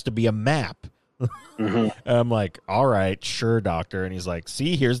 there has to be a map. And I'm like, all right, sure, Doctor. And he's like,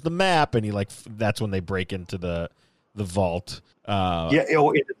 see, here's the map. And that's when they break into the vault.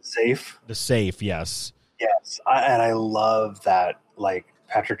 Into the safe. The safe, yes. Yes. I love that, like,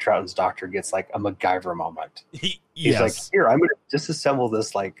 Patrick Troughton's Doctor gets like a MacGyver moment. He's like, here, I'm going to disassemble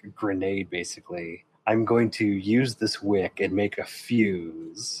this like grenade, basically. I'm going to use this wick and make a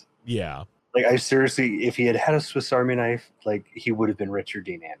fuse. Yeah. Like, I seriously, if he had had a Swiss Army knife, like, he would have been Richard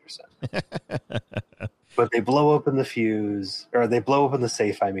Dean Anderson. But they blow open the fuse, or they blow open the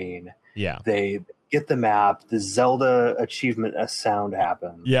safe, I mean. Yeah. They get the map, the Zelda achievement sound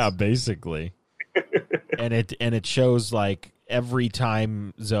happens. Yeah, basically. and it shows like every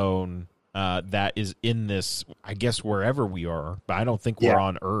time zone that is in this, I guess, wherever we are, but I don't think we're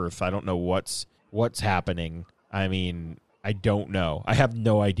on Earth. I don't know what's happening. I mean, I don't know. I have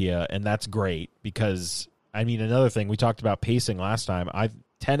no idea, and that's great because, I mean, another thing, we talked about pacing last time.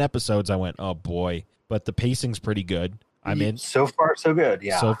 10 episodes, I went, oh boy, but the pacing's pretty good. I'm in. So far, so good,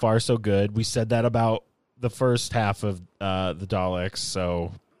 yeah. So far, so good. We said that about the first half of the Daleks,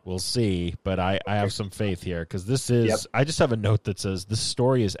 so we'll see, but I have some faith here because this is. Yep. I just have a note that says this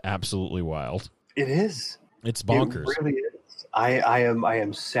story is absolutely wild. It is. It's bonkers. It really is. I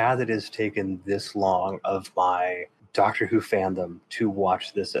am sad that it has taken this long of my Doctor Who fandom to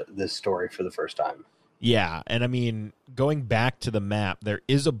watch this story for the first time. Yeah, and I mean, going back to the map, there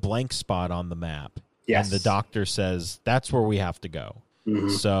is a blank spot on the map. Yes. And the Doctor says that's where we have to go. Mm-hmm.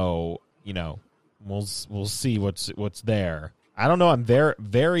 So, you know, we'll see what's there. I don't know. I'm very,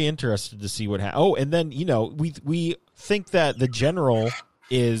 very interested to see what happens. Oh, and then, you know, we think that the General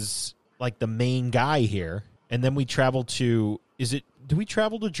is like the main guy here, and then we travel to. Do we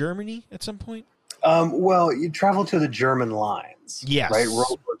travel to Germany at some point? Well, you travel to the German lines. Yes. Right.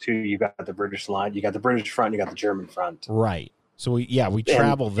 World War II. You got the British line. You got the British front. You got the German front. Right. So we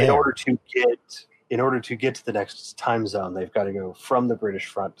travel there. In order to get to the next time zone, they've got to go from the British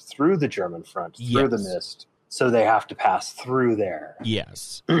front through the German front through the mist. So they have to pass through there.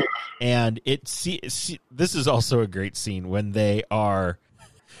 Yes. And this is also a great scene when they are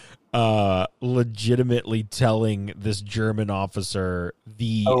legitimately telling this German officer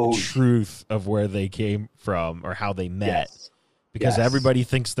the truth of where they came from or how they met. Yes. Because everybody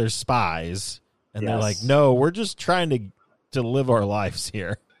thinks they're spies. And they're like, no, we're just trying to live our lives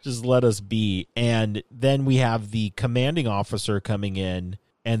here. Just let us be. And then we have the commanding officer coming in.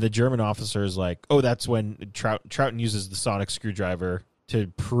 And the German officer is like, oh, that's when Troughton uses the sonic screwdriver to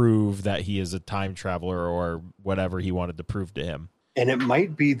prove that he is a time traveler or whatever he wanted to prove to him. And it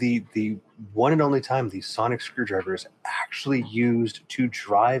might be the one and only time the sonic screwdriver is actually used to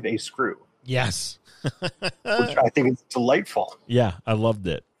drive a screw. Yes. Which I think is delightful. Yeah, I loved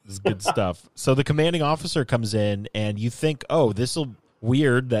it. It's good stuff. So the commanding officer comes in, and you think, oh, this will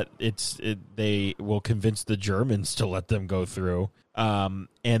weird that they will convince the Germans to let them go through. And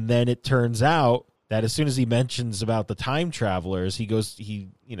then it turns out that as soon as he mentions about the time travelers, he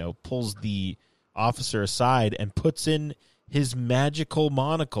pulls the officer aside and puts in his magical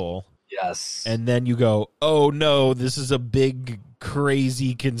monocle. Yes. And then you go, oh no, this is a big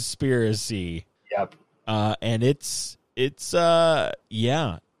crazy conspiracy. Yep. And it's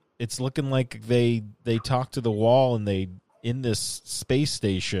looking like they talk to the wall and they in this space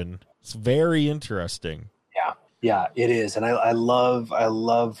station. It's very interesting. Yeah. Yeah, it is. And I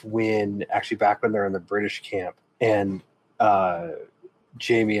love when, actually back when they're in the British camp and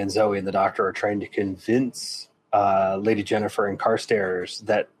Jamie and Zoe and the doctor are trying to convince Lady Jennifer and Carstairs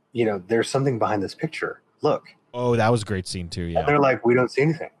that, there's something behind this picture. Look. Oh, that was a great scene too, yeah. And they're like, we don't see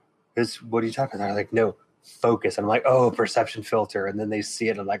anything. What are you talking about? They're like, no, focus. And I'm like, oh, perception filter. And then they see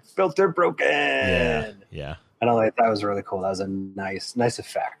it and I'm like, filter broken. Yeah. And I'm like, that was really cool. That was a nice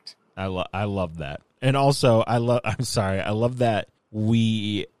effect. I love that. And also, I love that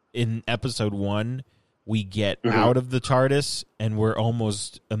we, in episode 1, we get out of the TARDIS and we're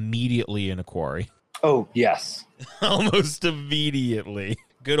almost immediately in a quarry. Oh, yes. Almost immediately.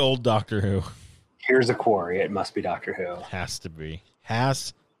 Good old Doctor Who. Here's a quarry. It must be Doctor Who. Has to be.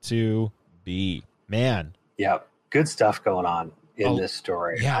 Has to be. Man. Yep. Good stuff going on in this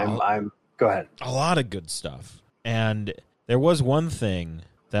story. Yeah. Go ahead. A lot of good stuff. And there was one thing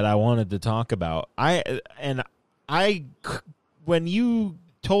that I wanted to talk about. When you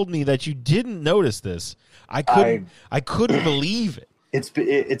told me that you didn't notice this, I couldn't believe it. It's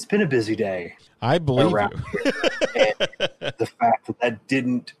been a busy day. I believe you. And the fact that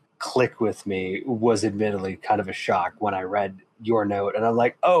didn't click with me was admittedly kind of a shock when I read your note, and I'm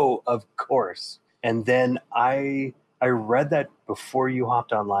like, oh, of course. And then I read that before you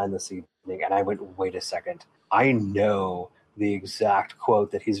hopped online this evening, and I went, wait a second. I know the exact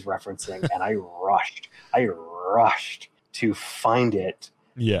quote that he's referencing, and I rushed to find it,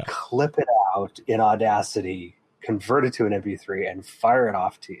 clip it out in Audacity, convert it to an MP3, and fire it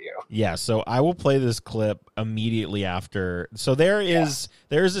off to you. Yeah, so I will play this clip immediately after. So there's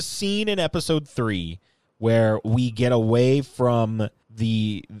a scene in episode 3 where we get away from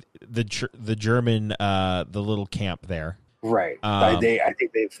the German the little camp there. Right. I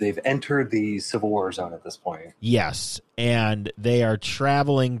think they've entered the Civil War zone at this point. Yes, and they are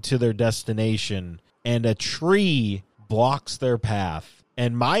traveling to their destination, and a tree blocks their path.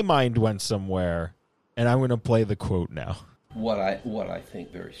 And my mind went somewhere, and I'm going to play the quote now. What I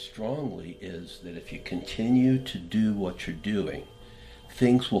think very strongly is that if you continue to do what you're doing,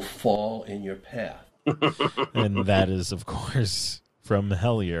 things will fall in your path. And that is, of course, from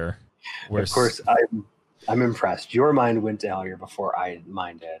Hellier. Of course, I'm impressed. Your mind went to Hellier before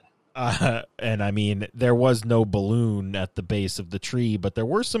mine did. And I mean, there was no balloon at the base of the tree, but there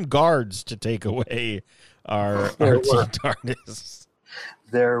were some guards to take away our TARDIS.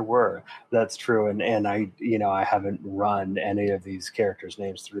 There were. That's true. And I haven't run any of these characters'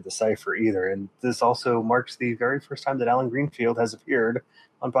 names through the cipher either. And this also marks the very first time that Alan Greenfield has appeared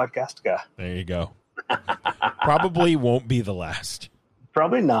on Podcastica. There you go. Probably won't be the last.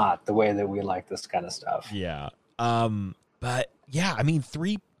 Probably not, the way that we like this kind of stuff. Yeah. But yeah, I mean,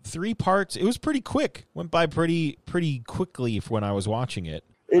 three parts. It was pretty quick. Went by pretty quickly when I was watching it.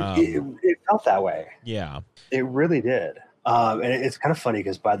 It felt that way. Yeah. It really did. And it's kind of funny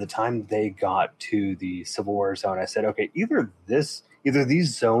because by the time they got to the Civil War zone, I said, okay, either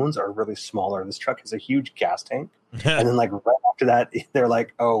these zones are really small or this truck has a huge gas tank. And then like right after that, they're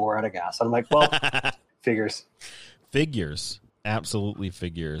like, oh, we're out of gas. And I'm like, well, figures. Absolutely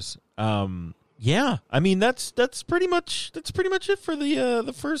figures. Yeah, I mean that's pretty much it for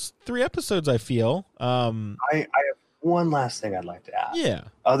the first 3 episodes, I feel. I have one last thing I'd like to add. Yeah.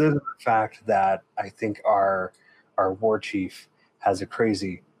 Other than the fact that I think our war chief has a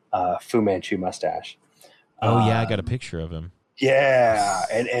crazy Fu Manchu mustache. Oh yeah, I got a picture of him. Yeah,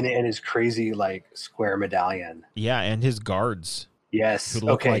 and his crazy like square medallion. Yeah, and his guards. Yes. Who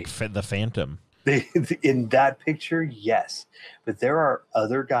look like the Phantom. In that picture, yes. But there are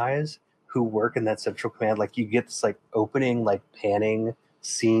other guys who work in that central command. Like you get this like opening, like panning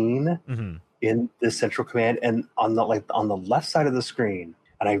scene in the central command, and on the left side of the screen.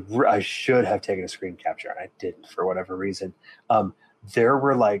 And I should have taken a screen capture, and I didn't for whatever reason. There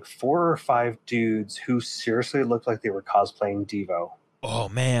were like 4 or 5 dudes who seriously looked like they were cosplaying Devo. Oh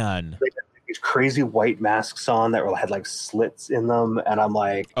man. They had these crazy white masks on that had like slits in them, and I'm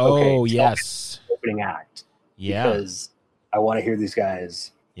like, oh okay, yes, opening act. Yeah, because I want to hear these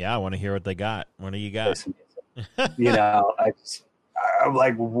guys. Yeah, I want to hear what they got. What do you got? I'm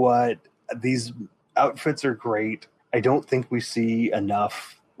like, what? These outfits are great. I don't think we see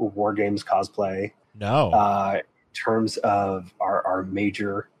enough War Games cosplay. No. In terms of our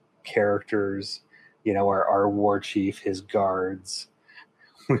major characters, our war chief, his guards.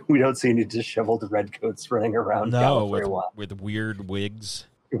 We don't see any disheveled redcoats running around. No, with weird wigs.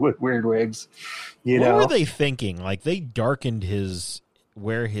 With weird wigs. What were they thinking? Like they darkened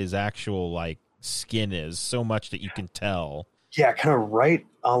where his actual like skin is so much that you can tell. Yeah, kind of right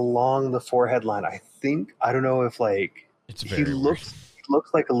along the forehead line. I don't know if like it's very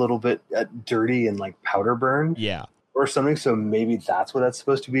looks like a little bit dirty and like powder burned. Yeah. Or something, so maybe that's what that's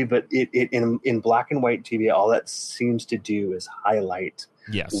supposed to be. But it in black and white TV, all that seems to do is highlight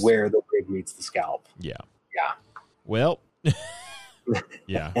where the wig meets the scalp. Yeah. Yeah. Well,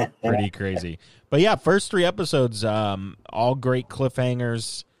 yeah, pretty crazy. But yeah, first 3 episodes, all great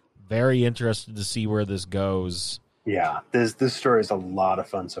cliffhangers. Very interested to see where this goes. Yeah, this story is a lot of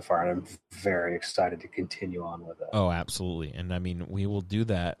fun so far, and I'm very excited to continue on with it. Oh, absolutely. And I mean, we will do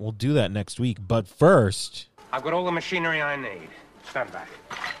that. We'll do that next week. But first, I've got all the machinery I need. Stand back.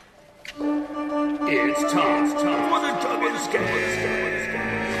 It's time for the Duggan Scale.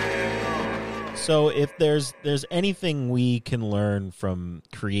 So if there's anything we can learn from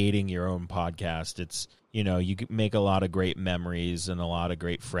creating your own podcast, it's, you know, you can make a lot of great memories and a lot of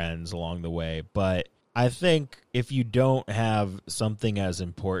great friends along the way. But I think if you don't have something as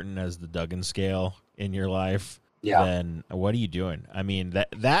important as the Duggan Scale in your life, then what are you doing? I mean,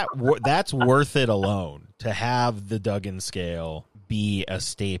 that's worth it alone to have the Duggan Scale be a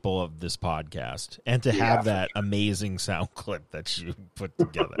staple of this podcast and to have that amazing sound clip that you put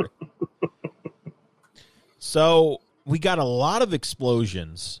together. So we got a lot of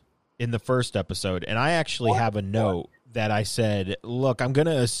explosions in the first episode, and I actually have a note that I said, look, I'm going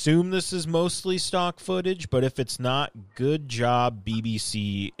to assume this is mostly stock footage, but if it's not, good job,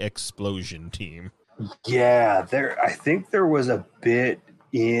 BBC explosion team. Yeah, I think there was a bit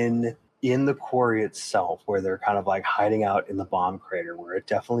in the quarry itself where they're kind of like hiding out in the bomb crater, where it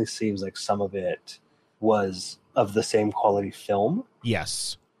definitely seems like some of it was of the same quality film.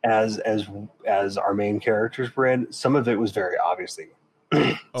 Yes. As our main characters were in. Some of it was very obviously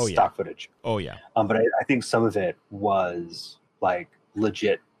stock footage. Oh yeah. But I think some of it was like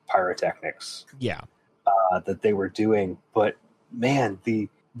legit pyrotechnics. Yeah. That they were doing. But man, the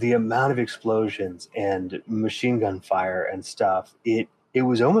amount of explosions and machine gun fire and stuff, it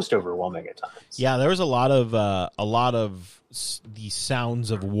was almost overwhelming at times. Yeah, there was a lot of the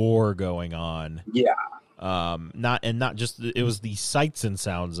sounds of war going on. Yeah. Not just it was the sights and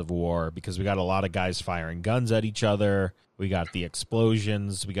sounds of war, because we got a lot of guys firing guns at each other. We got the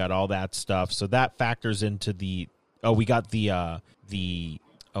explosions. We got all that stuff. So that factors into we got not the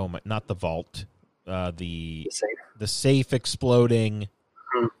vault, the safe exploding.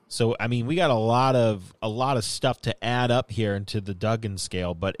 Mm-hmm. So I mean, we got a lot of stuff to add up here into the Duggan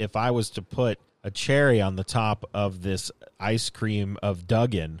Scale. But if I was to put a cherry on the top of this ice cream of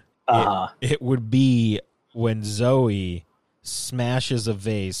Duggan, it would be when Zoe smashes a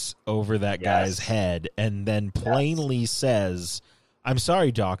vase over that guy's head and then plainly says, "I'm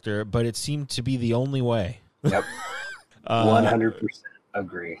sorry, doctor, but it seemed to be the only way." Yep. 100%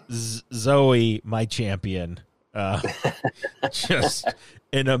 agree. Zoe, my champion. Just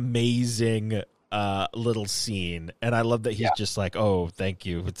an amazing little scene. And I love that he's just like, "Oh, thank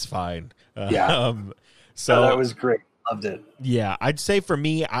you. It's fine." So that was great. Loved it. Yeah, I'd say for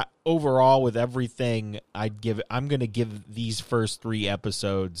me, overall with everything, I'm going to give these first 3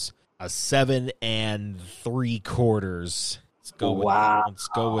 episodes a 7 3/4. Let's go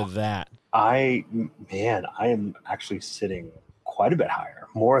with that. I am actually sitting quite a bit higher,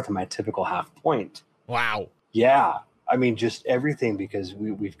 more than my typical half point. Wow. Yeah. I mean, just everything, because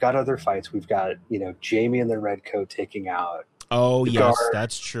we've got other fights. We've got, Jamie in the red coat taking out. Oh, yes, guard.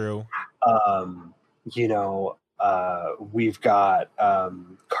 That's true. We've got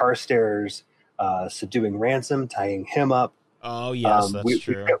Carstairs subduing Ransom, tying him up. Oh, yes, that's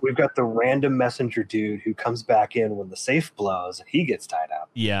true. We've got the random messenger dude who comes back in when the safe blows and he gets tied up.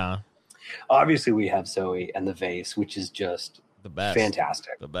 Yeah. Obviously, we have Zoe and the vase, which is just the best.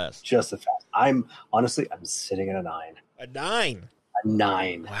 Fantastic. The best. Just the best. I'm sitting at a 9. A 9? A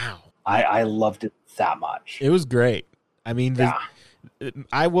 9. Wow. I loved it that much. It was great. I mean,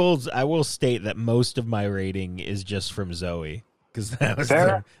 I will state that most of my rating is just from Zoe, because that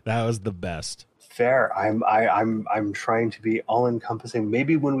was the best. Fair. I'm trying to be all encompassing.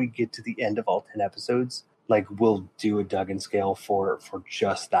 Maybe when we get to the end of all 10 episodes, like we'll do a Duggan Scale for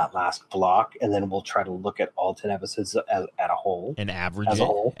just that last block, and then we'll try to look at all 10 episodes at a whole and average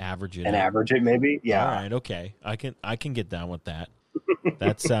it maybe. Yeah. All right. Okay. I can get down with that.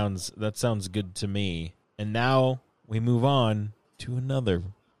 That sounds good to me. And now we move on to another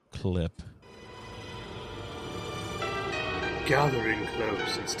clip. Gathering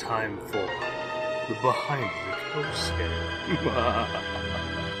close, it's time for the Behind the Coast Scale.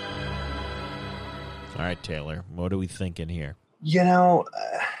 All right, Taylor, what are we thinking here? I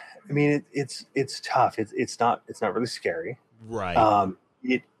mean, it's tough. It's not really scary, right?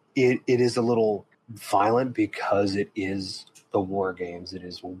 It is a little violent because it is the war games. It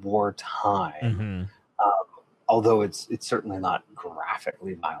is wartime. Mm-hmm. although it's certainly not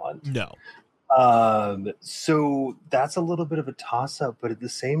graphically violent. No. So that's a little bit of a toss-up, but at the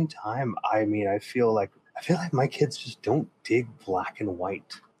same time, I mean, I feel like my kids just don't dig black and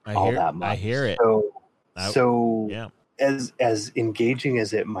white that much. I hear it. So yeah. As engaging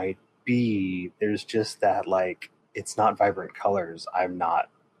as it might be, there's just that, like, it's not vibrant colors. I'm not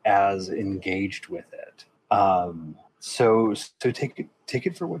as engaged with it. So take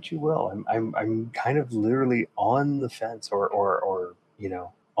it for what you will. I'm kind of literally on the fence or you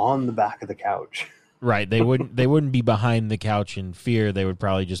know, on the back of the couch. Right. They wouldn't be behind the couch in fear. They would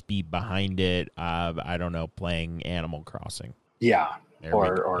probably just be behind it. I don't know, playing Animal Crossing. Yeah.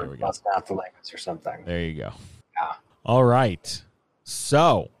 Or busting out the Legos or something. There you go. Yeah. All right.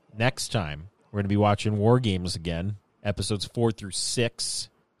 So next time we're going to be watching War Games again, episodes 4 through 6,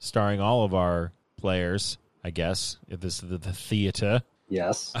 starring all of our players, I guess, if this is the theater.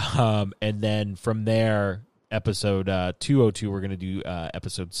 Yes. And then from there, episode 202, we're going to do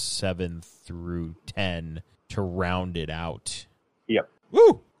episodes 7 through 10 to round it out. Yep.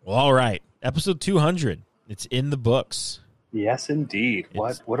 Woo! Well, all right. Episode 200. It's in the books. Yes, indeed.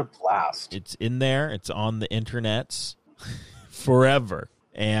 What a blast. It's in there. It's on the internets forever.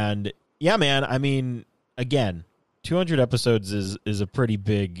 And yeah, man, I mean, again, 200 episodes is a pretty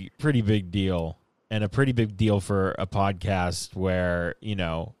big deal. And a pretty big deal for a podcast where, you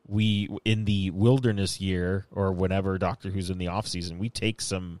know, we, in the wilderness year or whenever Doctor Who's in the off season, we take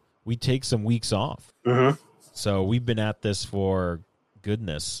some weeks off. Mm-hmm. So we've been at this for,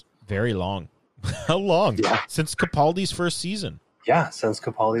 goodness, very long. How long? Yeah. Since Capaldi's first season. Yeah, since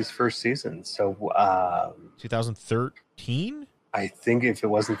Capaldi's first season. So 2013? I think if it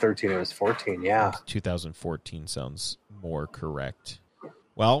wasn't 13, it was 14. Yeah. 2014 sounds more correct.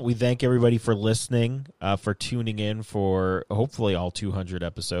 Well, we thank everybody for listening, for tuning in for hopefully all 200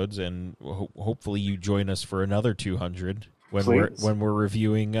 episodes, and hopefully you join us for another 200 when we're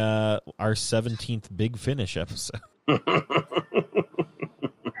reviewing our 17th Big Finish episode.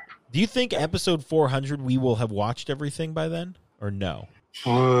 Do you think episode 400 we will have watched everything by then, or no?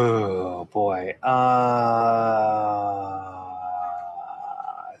 Oh boy, I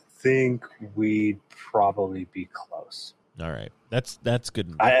think we'd probably be close. All right, that's good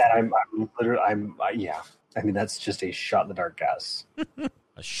enough. I'm literally, yeah. I mean, that's just a shot in the dark guess.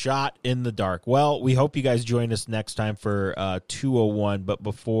 A shot in the dark. Well, we hope you guys join us next time for 201. But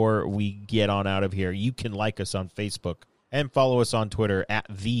before we get on out of here, you can like us on Facebook and follow us on Twitter at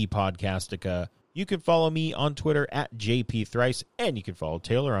The Podcastica. You can follow me on Twitter at JP Thrice, and you can follow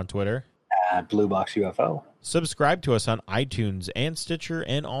Taylor on Twitter at Blue Box UFO. Subscribe to us on iTunes and Stitcher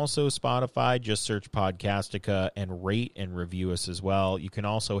and also Spotify. Just search Podcastica and rate and review us as well. You can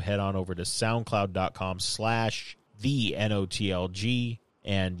also head on over to soundcloud.com/TheNOTLG,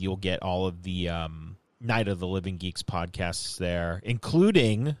 and you'll get all of the Night of the Living Geeks podcasts there,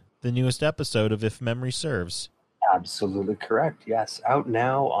 including the newest episode of If Memory Serves. Absolutely correct. Yes. Out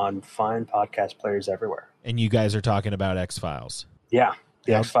now on fine podcast players everywhere. And you guys are talking about X-Files. Yeah.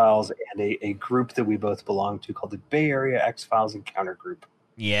 The X-Files and a group that we both belong to called the Bay Area X-Files Encounter Group.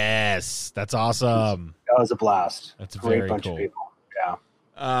 Yes. That's awesome. That was a blast. That's great very bunch cool. of people.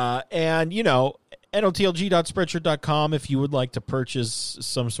 Yeah. And, you know, notlg.spreadshirt.com if you would like to purchase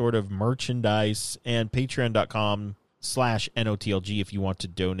some sort of merchandise, and patreon.com/notlg if you want to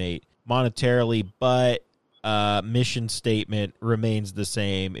donate monetarily, but mission statement remains the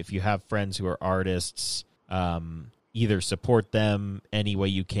same. If you have friends who are artists, either support them any way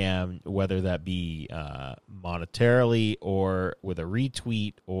you can, whether that be monetarily or with a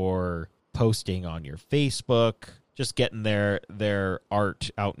retweet or posting on your Facebook, just getting their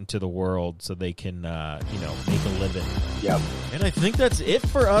art out into the world so they can, make a living. Yep. And I think that's it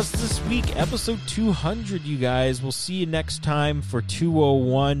for us this week. Episode 200, you guys. We'll see you next time for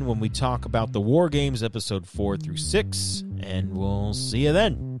 201 when we talk about the War Games, episode 4 through 6. And we'll see you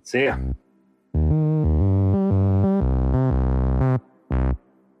then. See ya.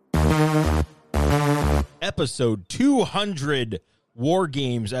 Episode 200, War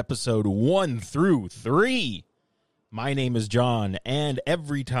Games, episode 1 through 3. My name is John, and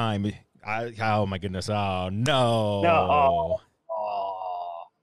every time... oh, my goodness. Oh, no. No.